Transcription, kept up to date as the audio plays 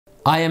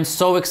I am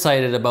so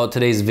excited about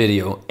today's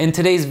video. In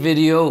today's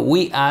video,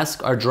 we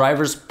ask our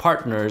drivers'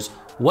 partners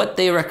what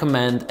they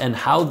recommend and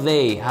how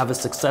they have a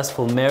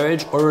successful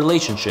marriage or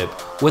relationship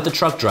with a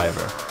truck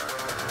driver.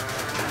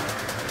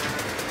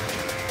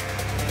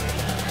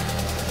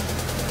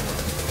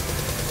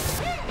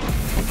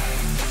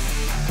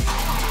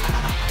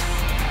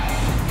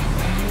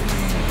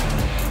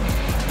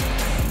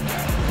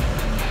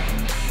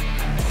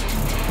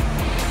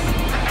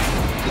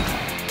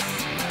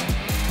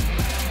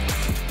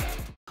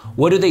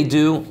 What do they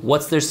do?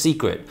 What's their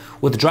secret?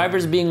 With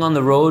drivers being on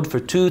the road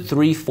for 2,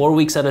 3, 4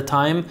 weeks at a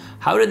time,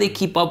 how do they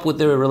keep up with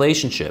their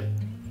relationship?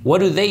 What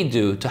do they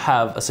do to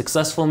have a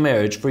successful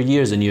marriage for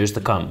years and years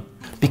to come?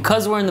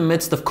 Because we're in the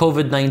midst of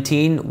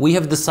COVID-19, we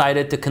have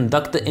decided to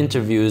conduct the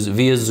interviews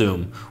via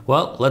Zoom.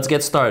 Well, let's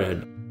get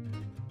started.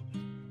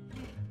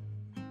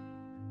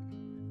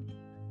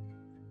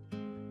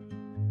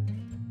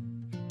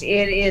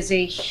 It is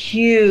a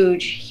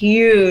huge,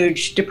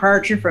 huge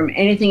departure from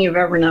anything you've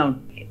ever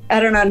known. I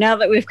don't know, now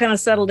that we've kind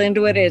of settled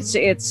into it,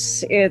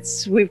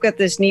 we've got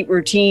this neat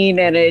routine,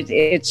 and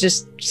it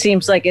just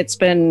seems like it's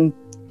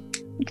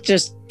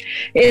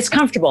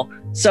comfortable.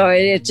 So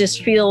it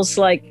just feels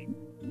like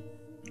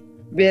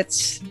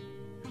it's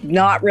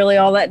not really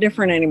all that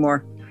different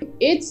anymore.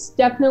 It's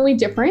definitely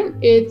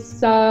different.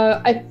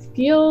 I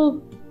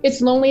feel it's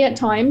lonely at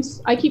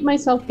times. I keep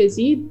myself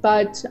busy,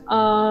 but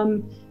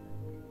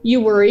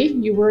you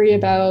worry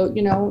about,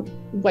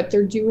 what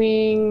they're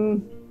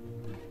doing.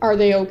 Are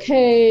they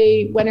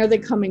okay? When are they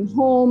coming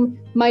home?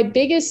 My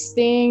biggest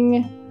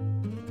thing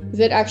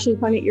that actually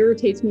kind of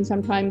irritates me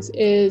sometimes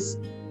is,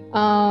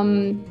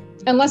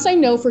 unless I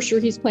know for sure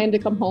he's planned to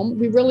come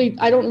home,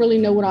 I don't really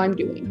know what I'm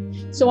doing.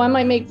 So I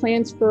might make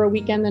plans for a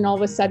weekend, then all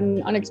of a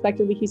sudden,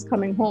 unexpectedly, he's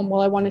coming home.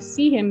 Well, I want to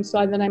see him,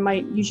 so then I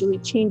might usually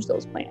change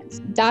those plans.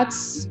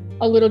 That's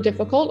a little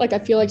difficult. Like, I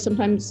feel like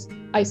sometimes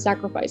I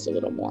sacrifice a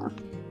little more.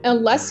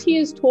 Unless he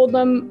has told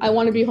them I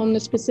want to be home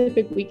this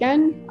specific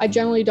weekend, I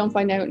generally don't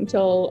find out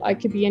until I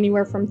could be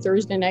anywhere from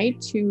Thursday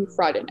night to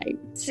Friday night.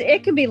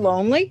 It can be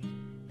lonely.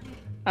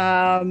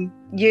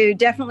 You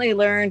definitely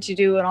learn to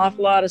do an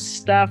awful lot of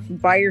stuff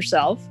by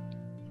yourself.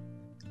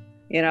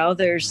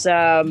 There's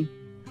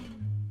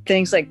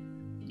things like,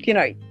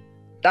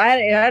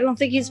 I don't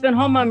think he's been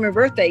home on my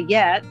birthday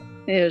yet,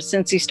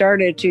 since he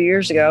started 2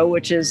 years ago,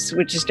 which is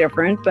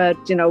different. But,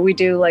 we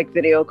do like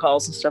video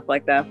calls and stuff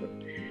like that.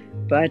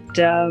 But,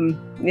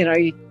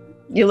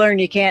 you learn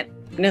you can't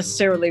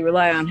necessarily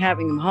rely on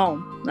having him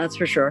home. That's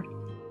for sure.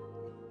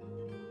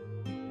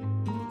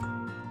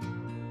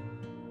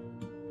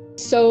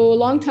 So a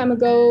long time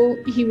ago,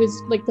 he was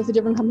with a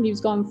different company. He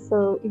was gone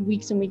for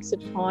weeks and weeks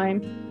at a time.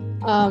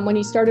 When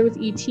he started with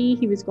ET,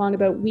 he was gone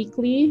about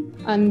weekly.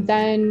 And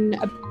then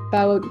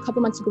about a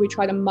couple months ago, we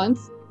tried a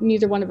month.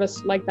 Neither one of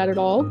us liked that at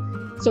all.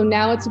 So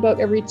now it's about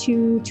every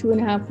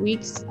 2.5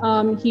 weeks.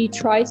 He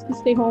tries to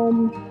stay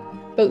home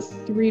about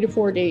 3 to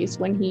 4 days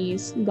when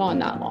he's gone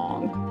that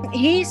long.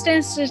 He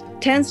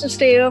tends to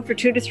stay out for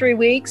 2 to 3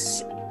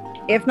 weeks,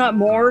 if not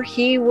more.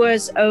 He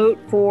was out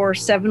for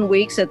 7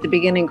 weeks at the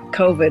beginning of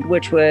COVID,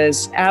 which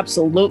was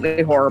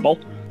absolutely horrible.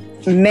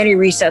 Many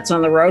resets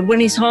on the road. When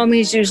he's home,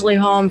 he's usually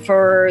home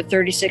for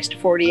 36 to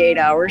 48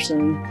 hours,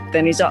 and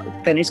then he's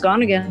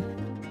gone again.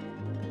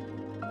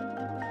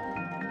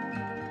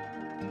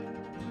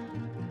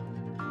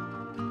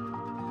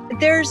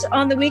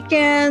 On the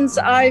weekends,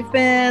 I've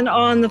been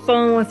on the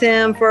phone with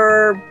him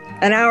for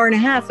an hour and a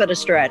half at a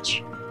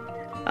stretch.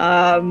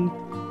 And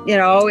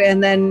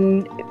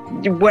then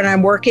when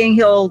I'm working,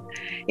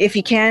 if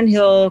he can,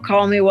 he'll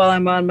call me while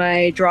I'm on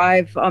my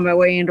drive on my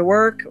way into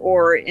work,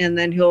 and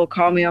then he'll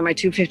call me on my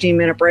 2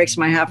 15-minute breaks,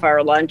 my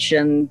half-hour lunch,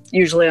 and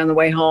usually on the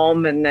way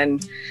home, and then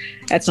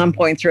at some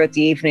point throughout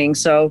the evening.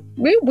 So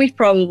we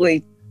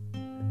probably,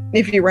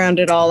 if you round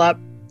it all up,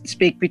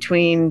 speak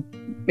between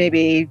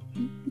maybe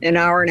an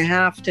hour and a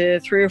half to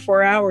 3 or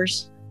 4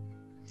 hours.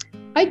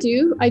 I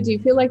do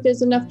feel like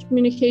there's enough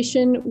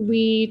communication.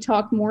 We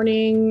talk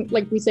morning,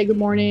 we say good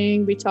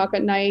morning, we talk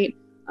at night.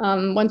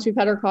 Once we've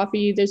had our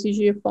coffee, there's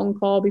usually a phone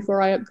call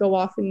before I go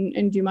off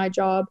and do my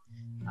job.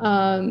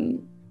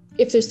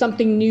 If there's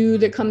something new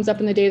that comes up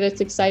in the day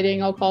that's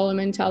exciting, I'll call him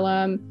and tell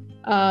him.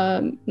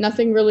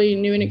 Nothing really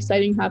new and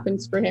exciting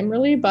happens for him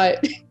really,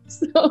 but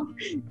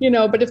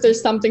but if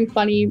there's something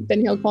funny,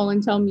 then he'll call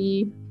and tell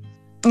me.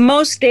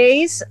 Most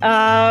days,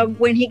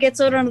 when he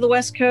gets out onto the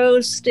West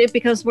Coast, it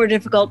becomes more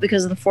difficult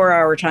because of the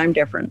 4-hour time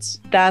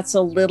difference. That's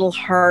a little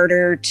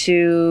harder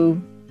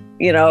to,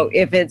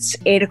 if it's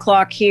 8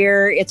 o'clock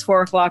here, it's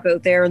 4 o'clock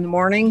out there in the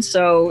morning.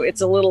 So it's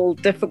a little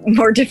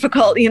more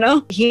difficult,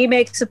 He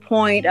makes a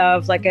point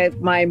of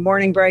my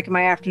morning break and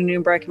my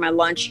afternoon break and my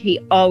lunch.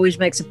 He always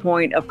makes a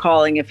point of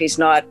calling if he's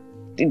not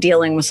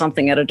dealing with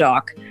something at a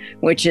dock,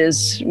 which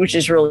is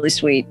really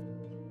sweet.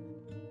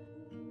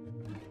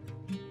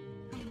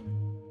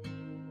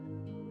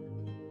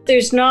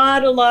 There's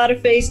not a lot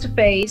of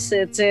face-to-face.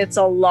 It's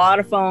a lot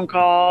of phone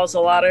calls, a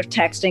lot of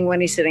texting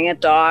when he's sitting at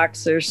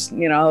docks. There's,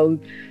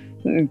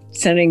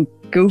 sending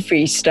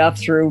goofy stuff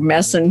through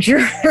Messenger.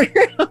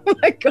 Oh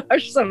my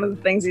gosh, some of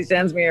the things he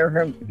sends me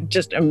are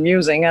just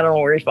amusing. I don't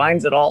know where he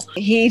finds it all.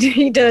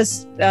 He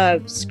does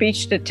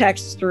speech to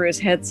text through his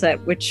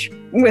headset, which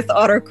with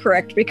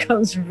autocorrect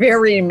becomes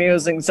very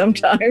amusing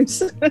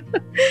sometimes.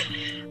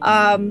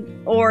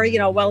 Or,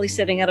 while he's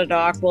sitting at a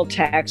dock, we'll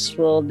text,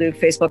 we'll do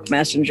Facebook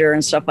Messenger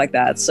and stuff like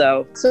that.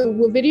 So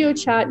we'll video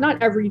chat,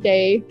 not every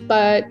day,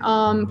 but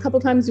a couple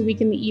times a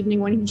week in the evening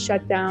when he's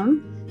shut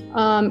down.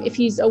 If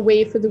he's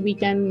away for the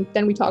weekend,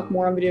 then we talk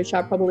more on video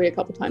chat, probably a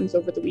couple times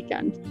over the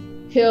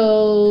weekend.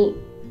 He'll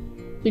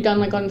be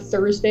done like on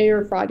Thursday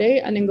or Friday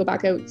and then go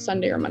back out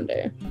Sunday or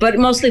Monday. But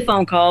mostly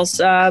phone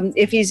calls.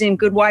 If he's in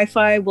good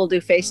Wi-Fi, we'll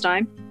do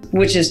FaceTime,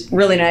 which is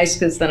really nice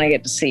because then I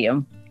get to see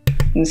him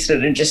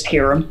instead of just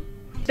hear him.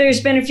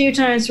 There's been a few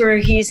times where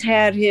he's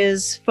had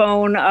his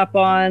phone up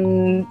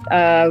on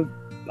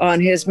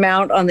his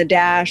mount on the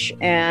dash,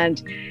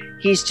 and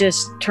he's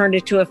just turned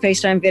it to a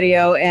FaceTime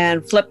video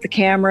and flipped the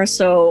camera.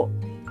 So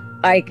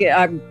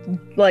I'm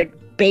like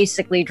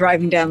basically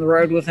driving down the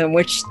road with him,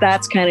 which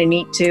that's kind of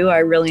neat too. I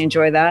really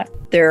enjoy that.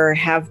 There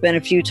have been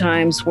a few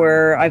times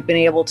where I've been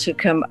able to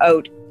come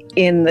out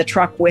in the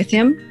truck with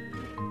him.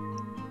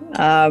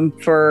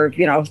 For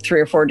 3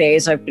 or 4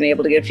 days. I've been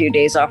able to get a few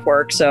days off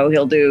work, so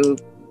he'll do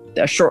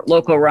a short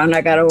local run.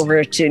 I got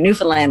over to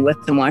Newfoundland with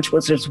him once,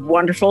 which was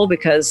wonderful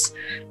because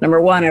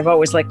number one, I've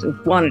always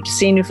wanted to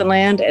see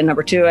Newfoundland, and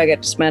number two, I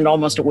get to spend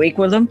almost a week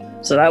with him,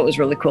 so that was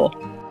really cool.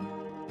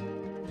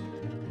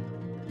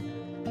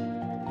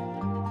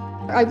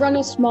 I run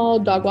a small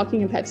dog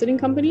walking and pet sitting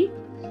company.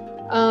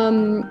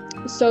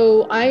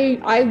 So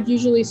I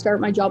usually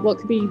start my job, it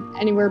could be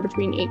anywhere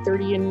between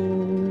 8:30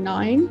 and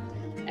 9.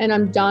 And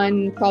I'm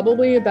done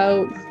probably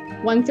about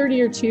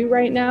 1:30 or 2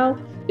 right now.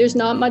 There's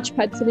not much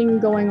pet sitting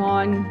going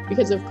on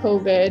because of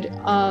COVID,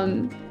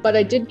 but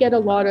I did get a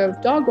lot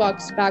of dog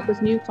walks back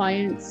with new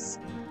clients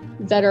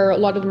a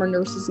lot of them are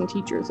nurses and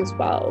teachers as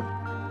well.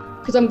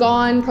 Because I'm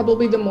gone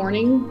probably the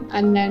morning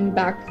and then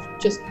back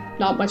just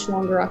not much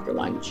longer after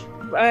lunch.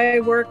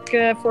 I work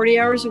 40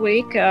 hours a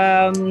week.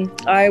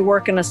 I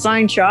work in a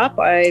sign shop.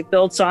 I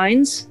build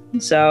signs.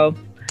 So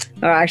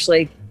I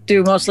actually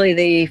do mostly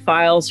the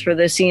files for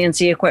the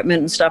CNC equipment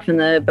and stuff in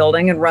the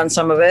building and run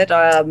some of it.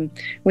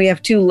 We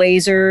have 2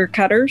 laser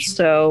cutters,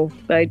 so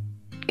I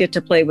get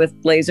to play with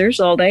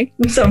lasers all day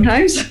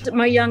sometimes.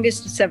 My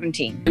youngest is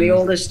 17. The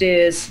oldest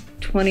is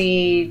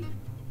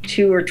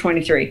 22 or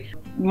 23.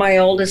 My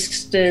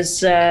oldest is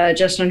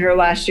just in her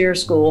last year of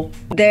school.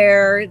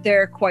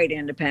 They're quite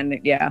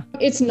independent, yeah.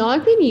 It's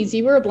not been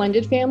easy. We're a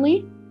blended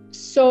family.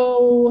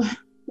 So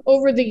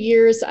over the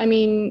years,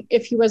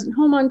 if he wasn't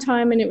home on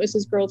time and it was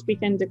his girls'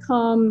 weekend to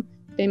come,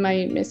 they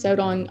might miss out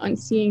on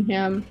seeing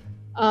him.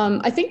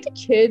 I think the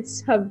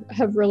kids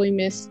have really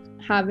missed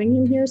having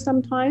him here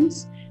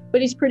sometimes,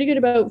 but he's pretty good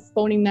about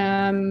phoning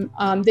them.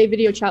 They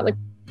video chat. Like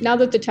now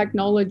that the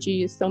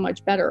technology is so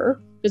much better,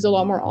 there's a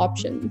lot more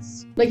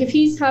options. Like if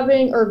he's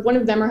having, or one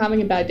of them are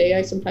having a bad day,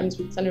 I sometimes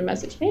would send a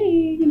message,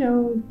 hey,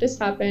 this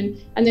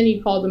happened. And then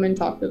he'd call them and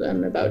talk to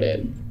them about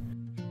it.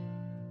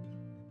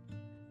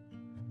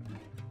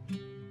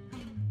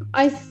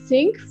 I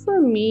think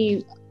for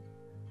me,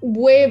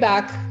 way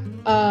back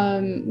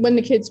when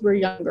the kids were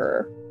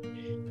younger,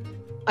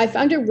 I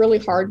found it really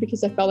hard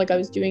because I felt like I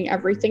was doing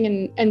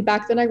everything. And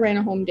back then I ran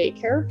a home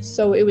daycare.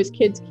 So it was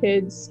kids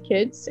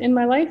in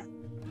my life,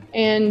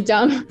 and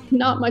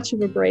not much of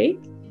a break.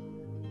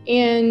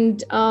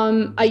 And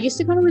I used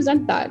to kind of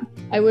resent that.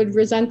 I would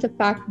resent the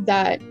fact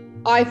that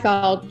I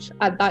felt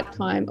at that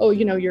time,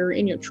 you're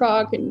in your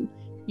truck and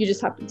you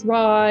just have to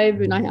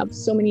drive and I have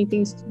so many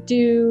things to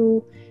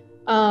do.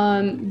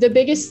 The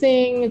biggest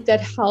thing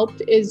that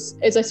helped is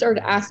I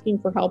started asking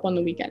for help on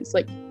the weekends.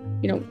 Like,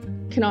 can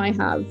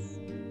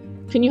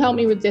you help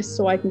me with this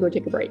so I can go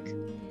take a break?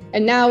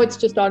 And now it's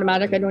just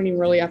automatic. I don't even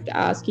really have to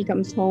ask. He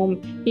comes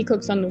home, he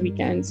cooks on the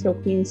weekends, he'll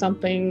clean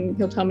something,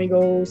 he'll tell me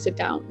go sit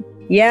down.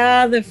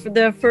 Yeah,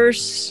 the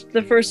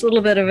first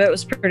little bit of it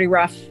was pretty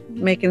rough,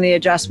 making the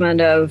adjustment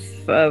of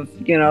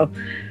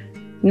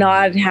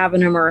not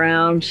having him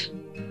around.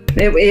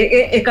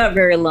 It got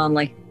very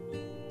lonely.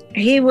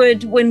 He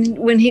would,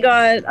 when he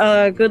got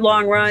a good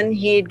long run,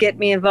 he'd get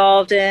me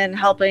involved in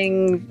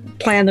helping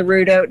plan the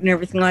route out and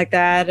everything like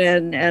that,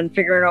 and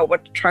figuring out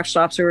what truck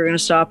stops we were going to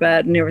stop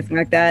at and everything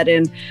like that.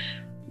 And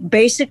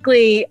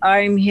basically,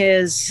 I'm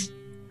his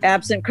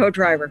absent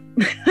co-driver,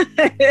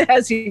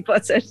 as he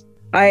puts it.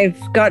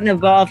 I've gotten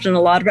involved in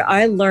a lot of it.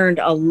 I learned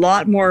a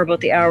lot more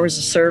about the hours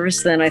of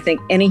service than I think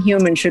any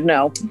human should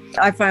know.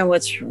 I find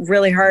what's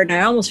really hard, and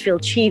I almost feel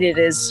cheated,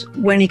 is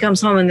when he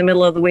comes home in the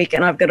middle of the week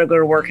and I've got to go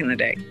to work in the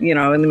day, in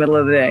the middle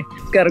of the day.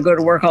 Got to go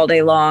to work all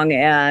day long.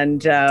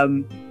 And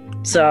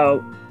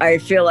so I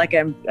feel like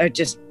I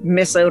just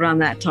miss out on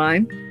that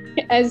time.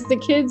 As the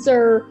kids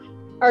are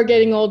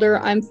getting older,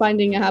 I'm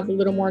finding I have a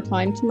little more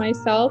time to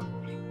myself.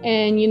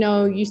 And,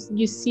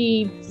 you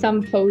see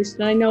some posts,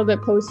 and I know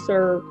that posts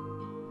are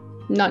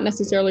not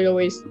necessarily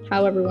always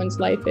how everyone's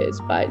life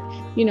is, but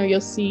you'll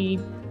see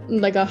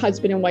like a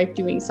husband and wife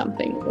doing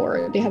something,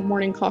 or they have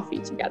morning coffee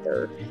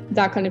together,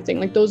 that kind of thing.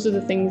 Like those are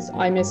the things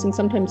I miss and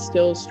sometimes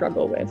still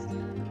struggle with.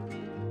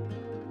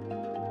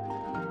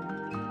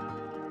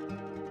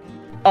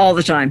 All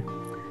the time.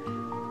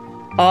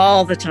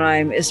 All the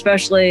time,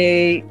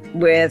 especially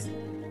with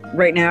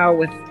right now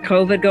with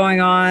COVID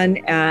going on,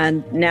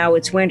 and now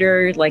it's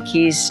winter. Like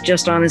he's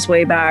just on his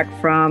way back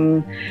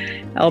from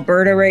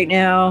Alberta right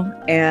now,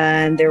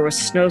 and there was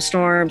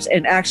snowstorms,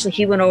 and actually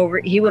he went over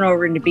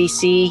into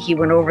BC. He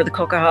went over the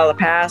Coquihalla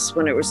Pass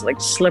when it was like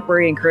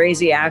slippery and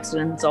crazy,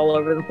 accidents all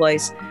over the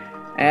place.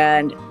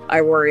 And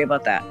I worry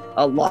about that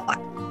a lot,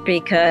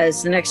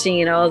 because the next thing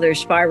you know,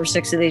 there's 5 or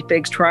 6 of these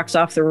big trucks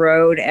off the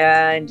road,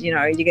 and you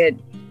know, you get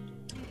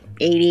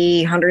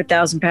 80,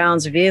 100,000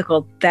 pounds of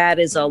vehicle. That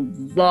is a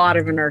lot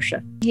of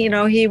inertia. You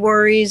know, he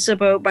worries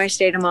about my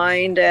state of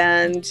mind,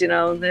 and, you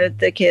know,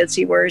 the kids,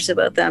 he worries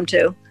about them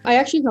too. I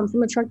actually come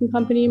from a trucking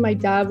company. My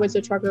dad was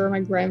a trucker, my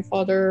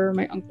grandfather,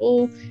 my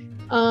uncle.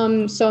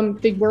 So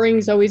the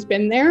worrying's always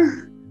been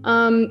there.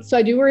 So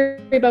I do worry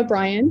about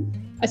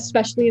Brian,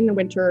 especially in the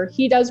winter.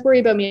 He does worry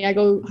about me. I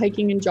go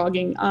hiking and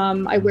jogging.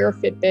 I wear a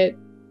Fitbit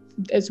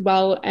as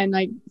well. And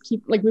I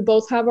keep, like, we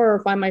both have our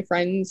Find My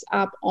Friends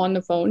app on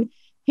the phone.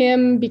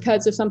 Him,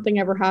 because if something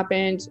ever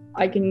happened,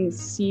 I can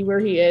see where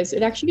he is.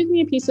 It actually gives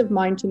me a peace of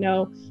mind to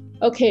know,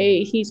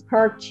 okay, he's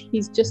parked,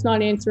 he's just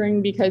not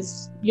answering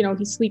because, you know,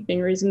 he's sleeping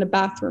or he's in the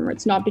bathroom, or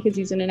it's not because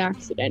he's in an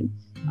accident.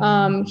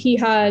 He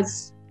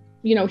has,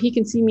 you know, he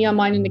can see me on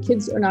mine, and the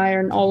kids and I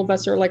and all of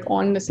us are like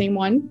on the same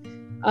one.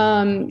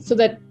 So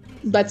that,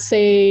 let's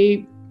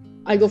say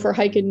I go for a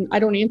hike and I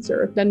don't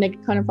answer, then they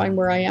can kind of find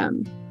where I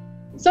am.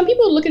 Some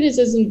people look at it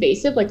as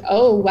invasive, like,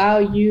 oh, wow,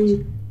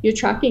 you're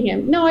tracking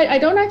him. No, I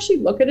don't actually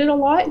look at it a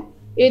lot.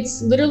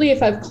 It's literally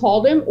if I've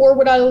called him, or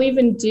what I'll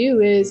even do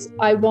is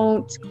I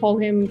won't call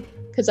him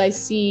because I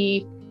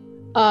see,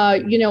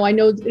 you know, I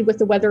know with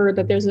the weather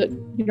that there's a,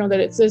 you know, that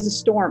there's a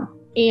storm,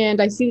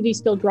 and I see that he's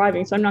still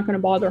driving, so I'm not going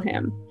to bother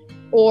him.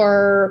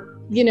 Or,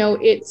 you know,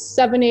 it's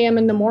 7 a.m.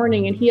 in the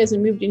morning and he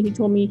hasn't moved, and he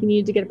told me he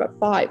needed to get up at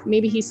 5.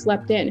 Maybe he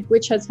slept in,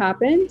 which has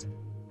happened.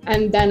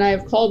 And then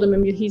I've called him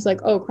and he's like,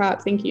 oh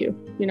crap, thank you.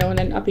 You know, and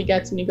then up he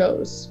gets and he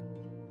goes.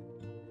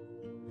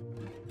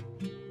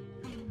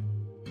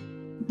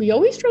 We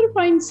always try to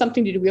find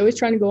something to do. We always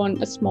try to go on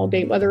a small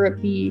date, whether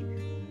it be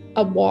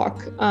a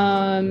walk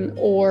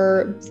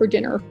or for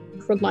dinner,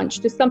 for lunch,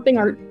 just something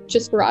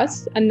just for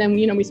us. And then,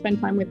 you know, we spend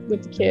time with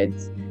the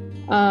kids.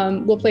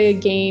 We'll play a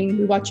game.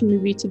 We watch a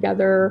movie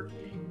together.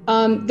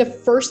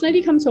 The first night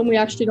he comes home, we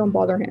actually don't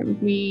bother him.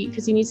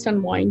 Because he needs to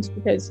unwind,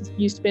 because he's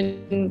used to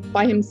being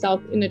by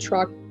himself in the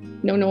truck,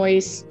 no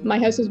noise. My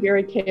house is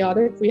very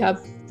chaotic. We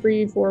have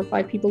 3, 4,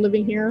 5 people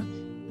living here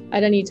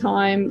at any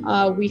time.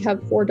 We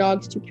have 4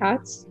 dogs, 2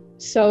 cats.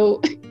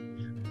 So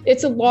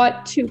it's a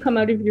lot to come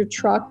out of your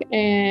truck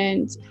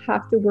and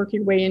have to work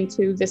your way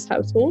into this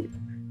household.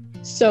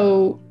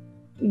 So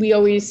we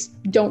always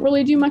don't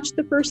really do much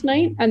the first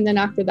night. And then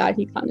after that,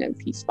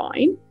 he's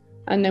fine.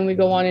 And then we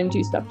go on and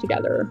do stuff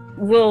together.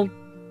 We'll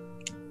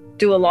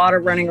do a lot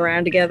of running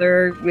around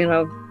together, you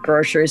know,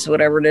 groceries,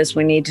 whatever it is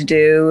we need to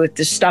do. If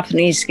there's stuff that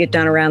needs to get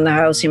done around the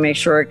house, you make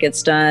sure it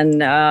gets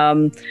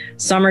done.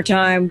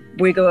 Summertime,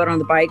 we go out on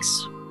the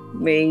bikes.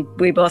 We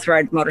both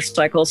ride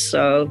motorcycles,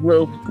 so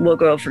we'll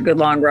go for good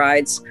long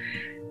rides.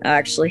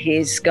 Actually,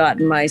 he's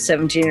gotten my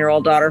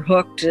 17-year-old daughter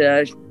hooked.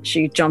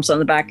 She jumps on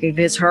the back of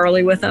his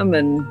Harley with him,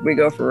 and we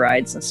go for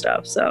rides and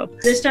stuff. So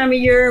this time of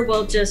year,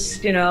 we'll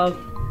just, you know,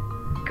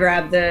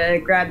 grab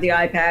the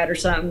iPad or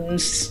something,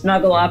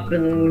 snuggle up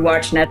and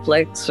watch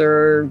Netflix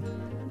or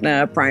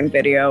Prime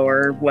Video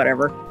or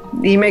whatever.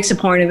 He makes a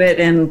point of it,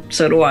 and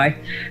so do I.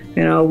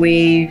 You know,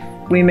 we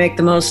make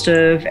the most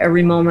of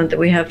every moment that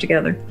we have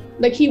together.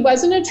 Like, he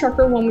wasn't a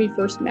trucker when we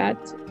first met.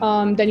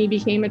 Then he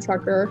became a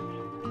trucker,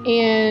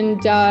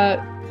 and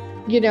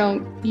you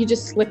know, you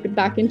just slip it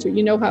back into it.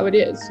 You know how it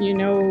is. You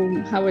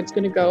know how it's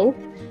going to go.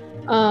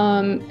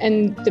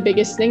 And the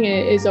biggest thing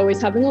is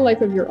always having a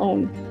life of your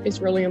own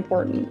is really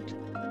important.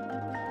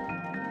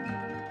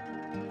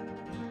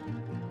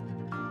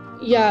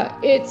 Yeah,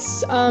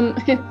 it's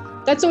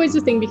that's always the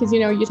thing, because, you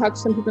know, you talk to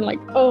some people like,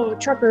 oh,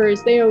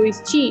 truckers, they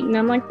always cheat. And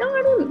I'm like, no,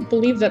 I don't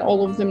believe that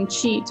all of them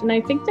cheat. And I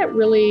think that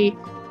really,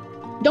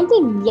 don't go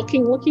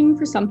looking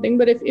for something,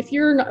 but if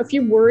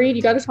you're worried,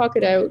 you got to talk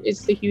it out.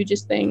 It's the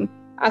hugest thing.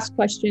 Ask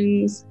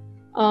questions.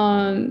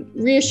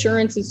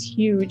 Reassurance is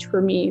huge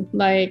for me,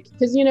 like,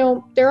 because, you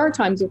know, there are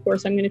times, of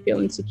course, I'm going to feel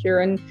insecure,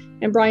 and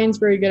Brian's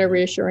very good at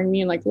reassuring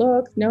me, like,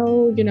 look,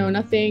 no, you know,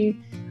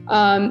 nothing.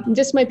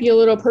 This might be a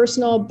little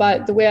personal,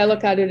 but the way I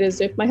look at it is,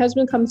 if my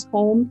husband comes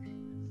home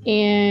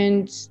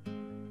and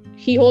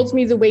he holds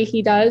me the way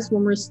he does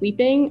when we're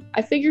sleeping,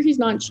 I figure he's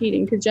not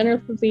cheating, because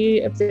generally,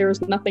 if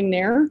there's nothing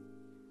there,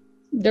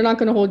 they're not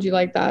going to hold you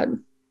like that.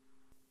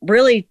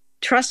 Really,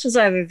 trust is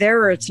either there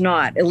or it's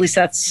not. At least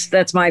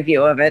that's my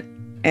view of it,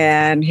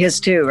 and his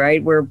too,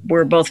 right?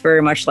 We're both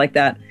very much like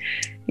that,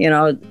 you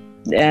know.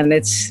 And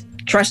it's,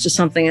 trust is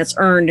something that's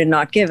earned and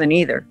not given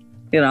either,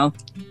 you know.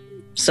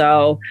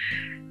 So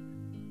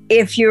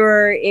If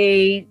you're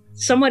a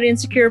somewhat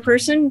insecure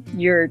person,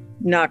 you're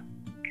not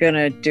going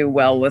to do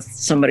well with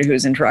somebody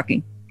who's in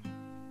trucking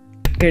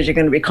because you're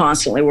going to be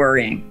constantly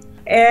worrying.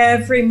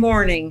 Every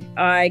morning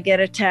I get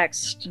a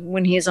text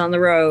when he's on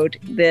the road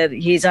that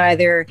he's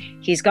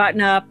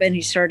gotten up and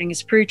he's starting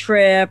his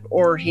pre-trip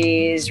or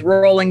he's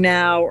rolling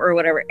now or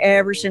whatever.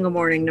 Every single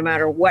morning, no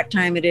matter what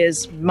time it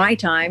is, my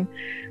time.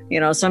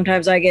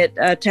 Sometimes I get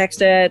a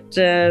text at,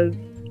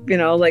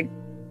 like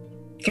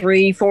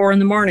 3, 4 in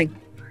the morning.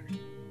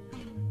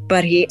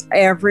 But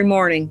every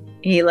morning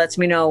he lets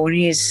me know when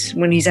he's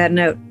heading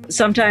out.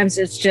 Sometimes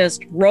it's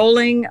just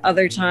rolling.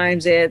 Other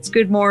times it's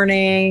good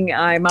morning.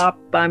 I'm up.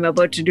 I'm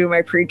about to do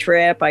my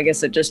pre-trip. I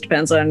guess it just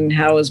depends on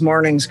how his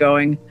morning's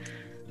going.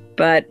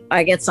 But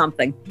I get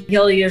something.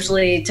 He'll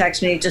usually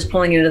text me just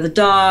pulling into the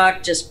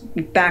dock, just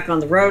back on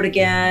the road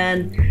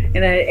again.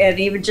 And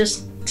even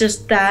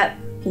just that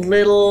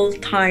little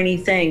tiny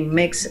thing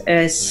makes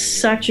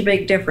such a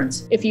big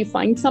difference. If you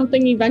find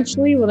something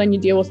eventually, well, then you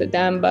deal with it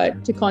then.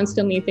 But to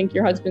constantly think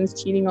your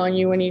husband's cheating on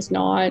you when he's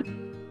not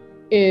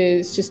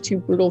is just too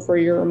brutal for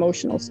your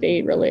emotional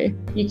state, really.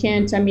 You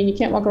can't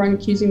walk around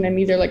accusing them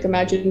either. Like,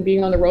 imagine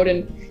being on the road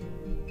and,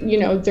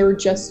 they're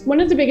just, one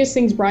of the biggest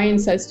things Brian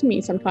says to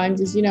me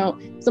sometimes is, so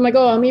I'm like,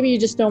 oh, maybe you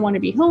just don't want to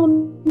be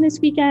home this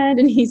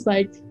weekend. And he's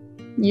like,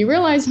 you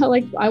realize how,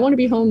 I want to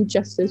be home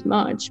just as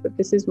much, but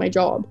this is my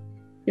job.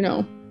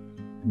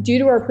 Due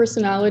to our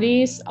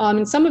personalities,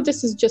 and some of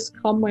this has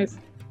just come with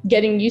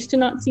getting used to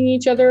not seeing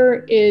each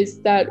other,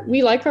 is that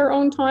we like our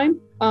own time.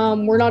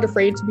 We're not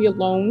afraid to be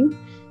alone.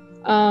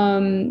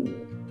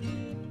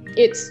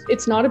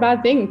 It's not a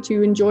bad thing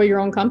to enjoy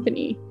your own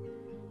company.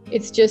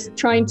 It's just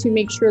trying to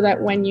make sure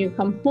that when you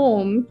come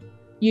home,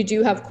 you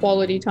do have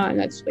quality time.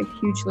 That's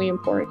hugely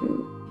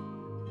important.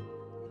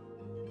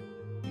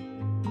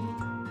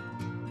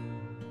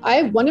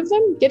 One of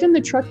them, get in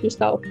the truck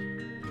yourself.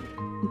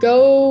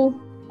 Go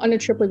on a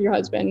trip with your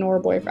husband or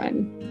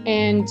boyfriend,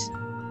 and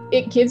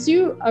it gives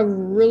you a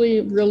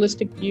really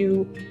realistic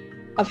view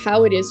of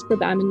how it is for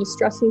them and the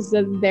stresses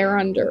that they're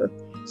under,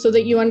 so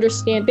that you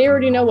understand. They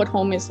already know what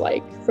home is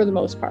like for the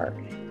most part.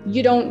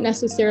 You don't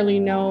necessarily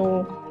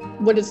know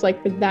what it's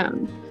like for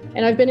them.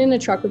 And I've been in the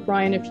truck with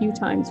Brian a few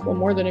times, well,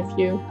 more than a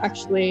few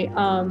actually,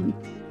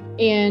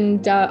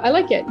 and I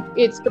like it.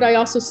 But I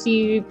also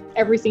see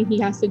everything he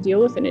has to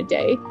deal with in a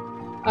day.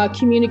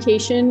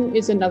 Communication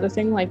is another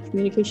thing.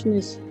 Communication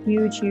is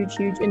huge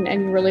in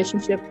any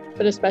relationship,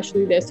 but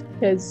especially this,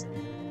 because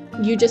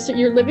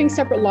you're living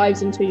separate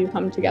lives until you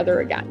come together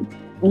again.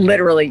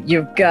 Literally,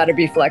 you've got to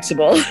be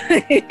flexible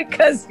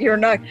because you're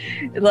not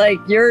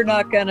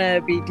going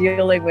to be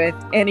dealing with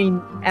any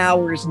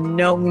hours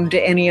known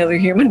to any other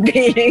human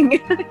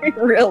being,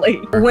 really.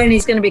 When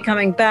he's going to be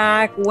coming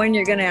back, when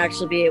you're going to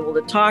actually be able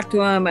to talk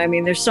to him. I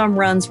mean, there's some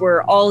runs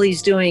where all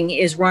he's doing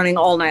is running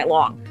all night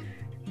long.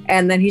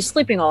 And then he's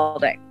sleeping all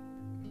day.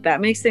 That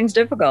makes things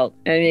difficult.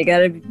 And you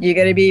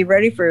gotta be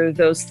ready for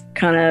those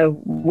kind of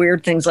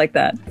weird things like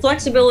that.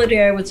 Flexibility,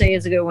 I would say,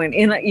 is a good one.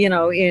 And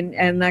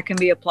that can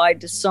be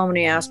applied to so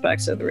many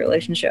aspects of the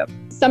relationship.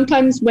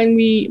 Sometimes when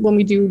we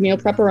do meal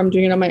prep, or I'm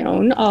doing it on my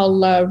own,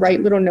 I'll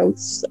write little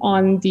notes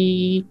on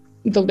the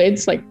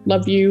lids, like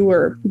 "love you"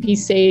 or "be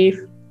safe,"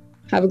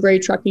 "have a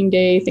great trucking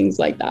day," things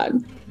like that.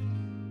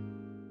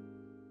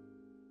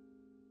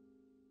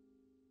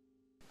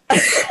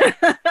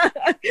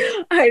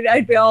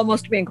 I'd be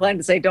almost be inclined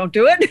to say don't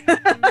do it.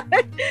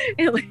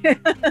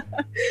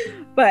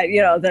 But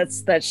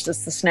that's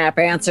just the snap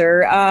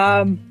answer.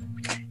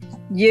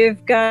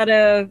 You've got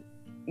to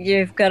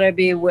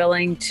be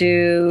willing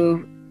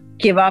to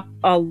give up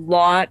a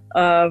lot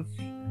of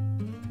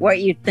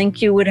what you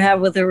think you would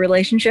have with a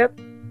relationship.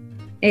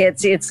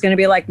 It's going to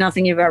be like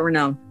nothing you've ever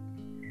known.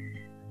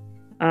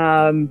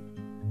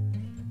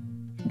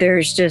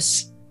 There's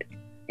just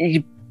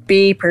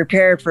be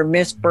prepared for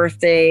missed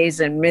birthdays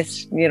and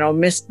miss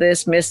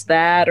this, miss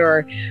that,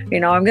 or, I'm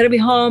going to be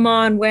home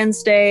on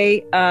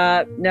Wednesday.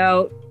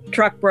 No,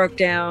 truck broke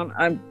down.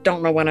 I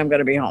don't know when I'm going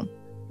to be home,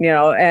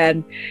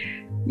 and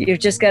you've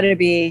just got to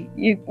be,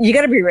 you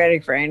got to be ready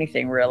for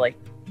anything, really.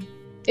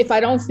 If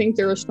I don't think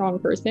they're a strong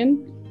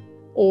person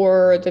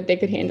or that they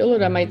could handle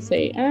it, I might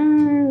say,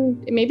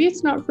 maybe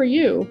it's not for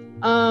you.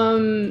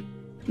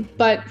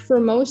 But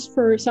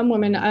for some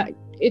women,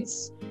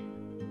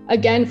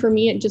 again, for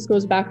me, it just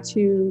goes back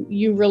to,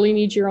 you really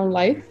need your own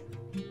life,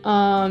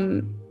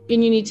 and you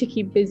need to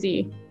keep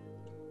busy.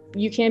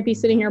 You can't be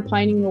sitting here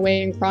pining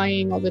away and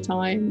crying all the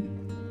time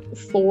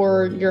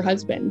for your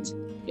husband.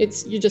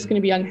 You're just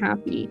going to be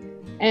unhappy.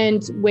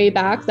 And way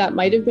back, that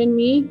might have been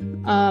me,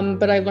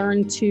 but I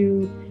learned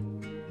to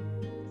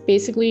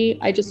basically,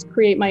 I just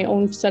create my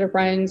own set of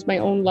friends, my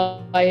own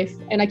life,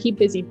 and I keep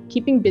busy.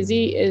 Keeping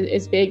busy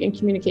is big, and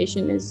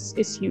communication is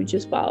huge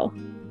as well.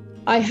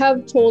 I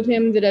have told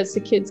him that as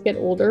the kids get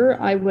older,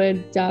 I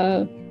would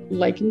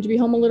like him to be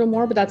home a little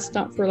more, but that's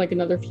not for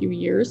another few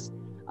years.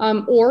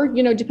 Or,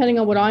 depending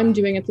on what I'm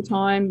doing at the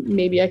time,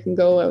 maybe I can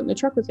go out in the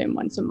truck with him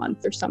once a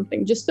month or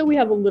something, just so we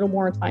have a little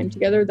more time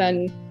together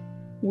than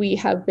we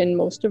have been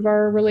most of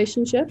our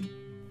relationship.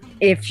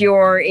 If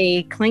you're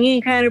a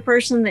clingy kind of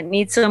person that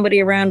needs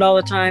somebody around all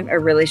the time, a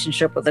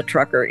relationship with a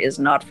trucker is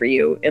not for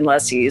you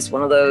unless he's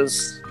one of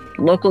those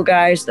local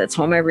guys that's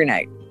home every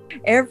night.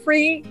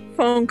 Every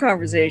phone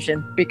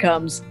conversation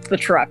becomes the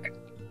truck.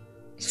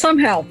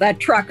 Somehow that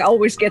truck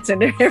always gets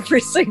into every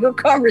single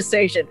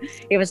conversation.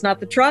 If it's not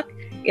the truck,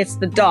 it's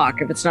the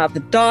dock. If it's not the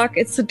dock,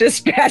 it's the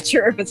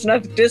dispatcher. If it's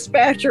not the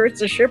dispatcher,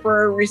 it's a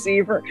shipper or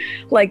receiver.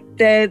 Like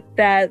the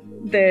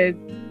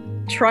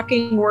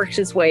trucking works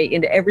its way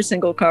into every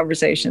single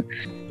conversation.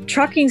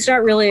 Trucking's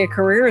not really a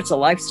career, it's a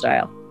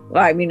lifestyle.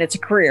 Well, I mean, it's a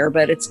career,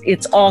 but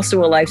it's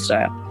also a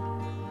lifestyle.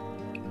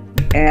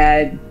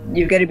 And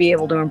you've got to be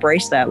able to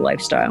embrace that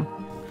lifestyle.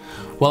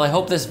 Well, I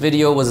hope this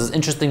video was as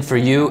interesting for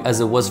you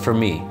as it was for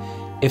me.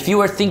 If you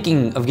are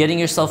thinking of getting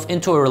yourself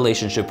into a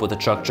relationship with a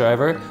truck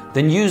driver,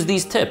 then use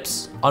these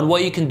tips on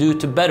what you can do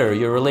to better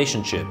your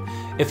relationship.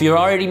 If you're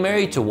already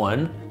married to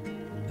one,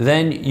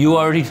 then you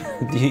already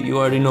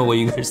know what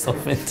you get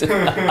yourself into.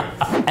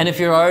 And if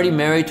you're already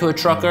married to a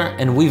trucker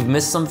and we've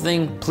missed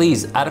something,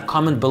 please add a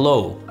comment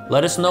below.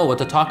 Let us know what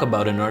to talk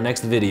about in our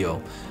next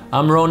video.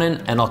 I'm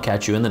Ronan, and I'll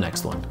catch you in the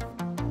next one.